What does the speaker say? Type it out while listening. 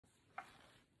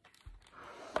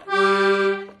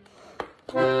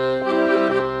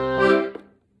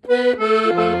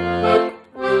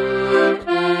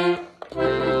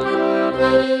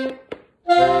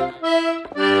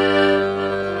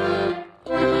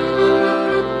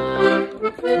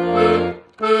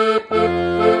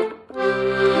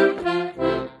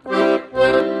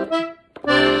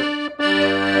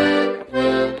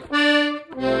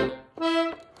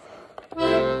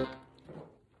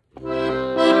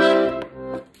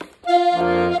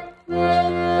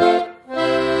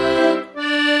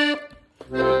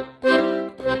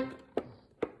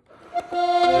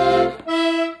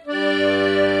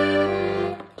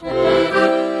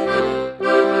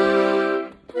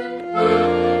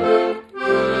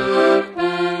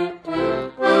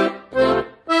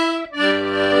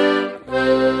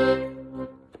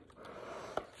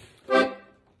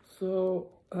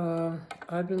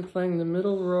playing the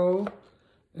middle row,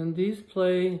 and these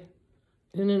play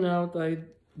in and out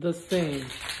the same,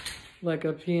 like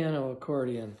a piano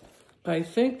accordion. I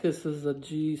think this is a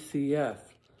GCF,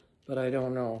 but I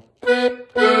don't know.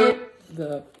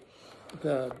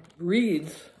 The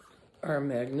reeds are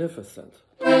magnificent,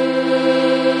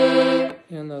 and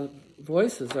the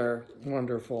voices are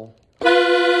wonderful.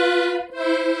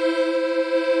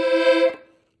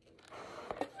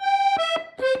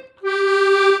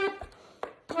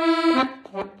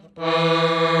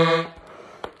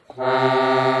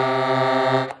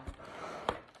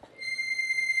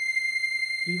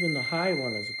 Even the high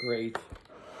one is great.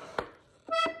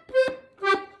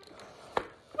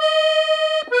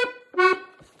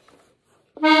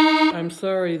 I'm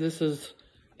sorry this is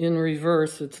in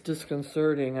reverse. It's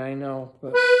disconcerting, I know,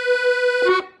 but...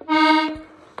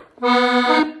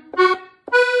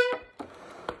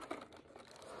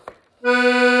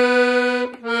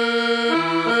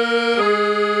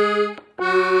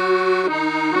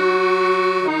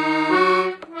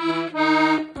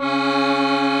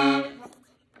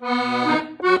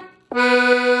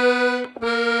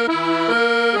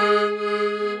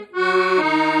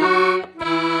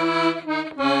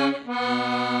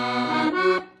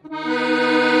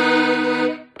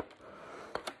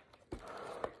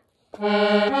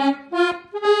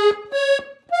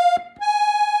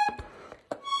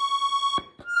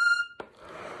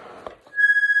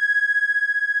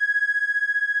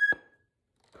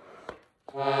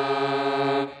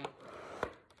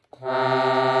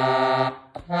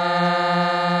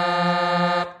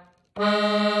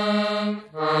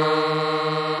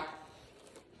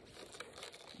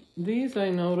 These I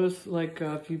notice, like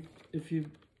if you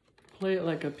play it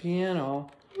like a piano,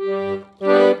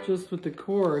 just with the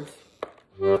chords,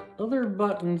 other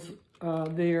buttons,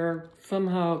 they are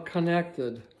somehow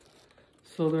connected,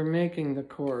 so they're making the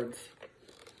chords.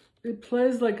 It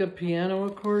plays like a piano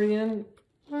accordion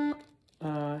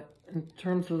in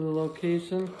terms of the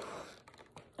location.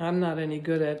 I'm not any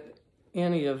good at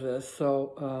any of this,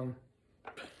 so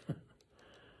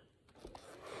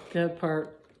that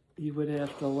part you would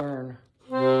have to learn.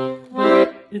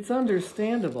 It's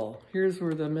understandable. Here's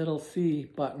where the middle C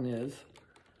button is.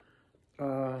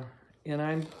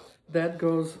 And that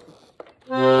goes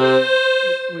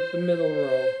with the middle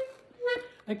row.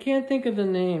 I can't think of the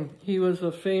name. He was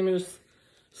a famous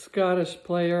Scottish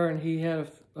player, and he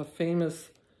had a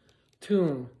famous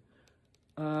tune.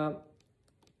 The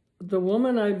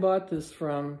woman I bought this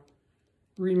from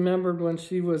remembered when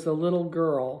she was a little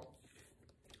girl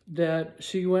that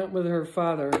she went with her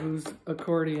father, whose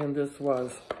accordion this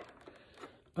was,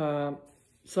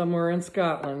 somewhere in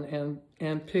Scotland,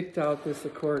 and picked out this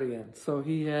accordion. So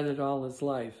he had it all his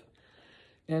life.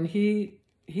 And he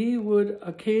would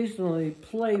occasionally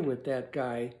play with that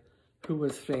guy who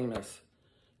was famous.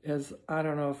 As, I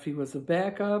don't know if he was a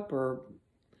backup or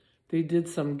they did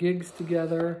some gigs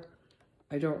together.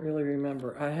 I don't really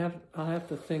remember. I'll have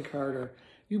to think harder.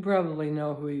 You probably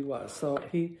know who he was. So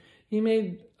he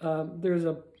made, there's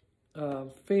a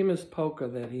famous polka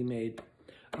that he made.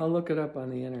 I'll look it up on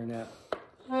the internet.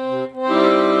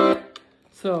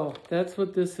 So that's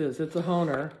what this is. It's a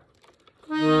Hohner.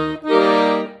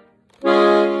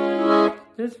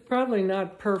 It's probably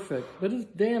not perfect, but it's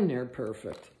damn near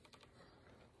perfect.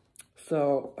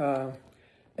 So,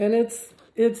 and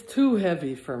it's too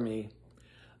heavy for me.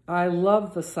 I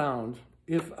love the sound.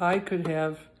 If I could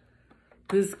have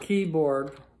this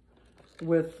keyboard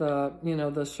with, you know,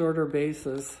 the shorter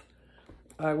basses,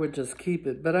 I would just keep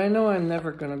it. But I know I'm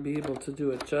never going to be able to do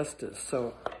it justice.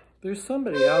 So there's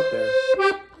somebody out there.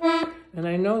 And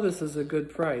I know this is a good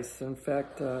price. In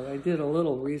fact, I did a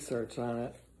little research on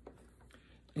it.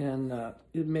 And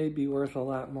it may be worth a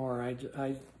lot more.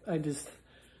 I just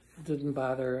didn't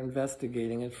bother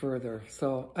investigating it further.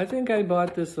 So I think I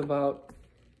bought this about,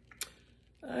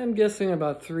 I'm guessing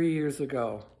about 3 years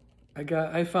ago.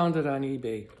 I found it on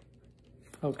eBay.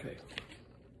 Okay.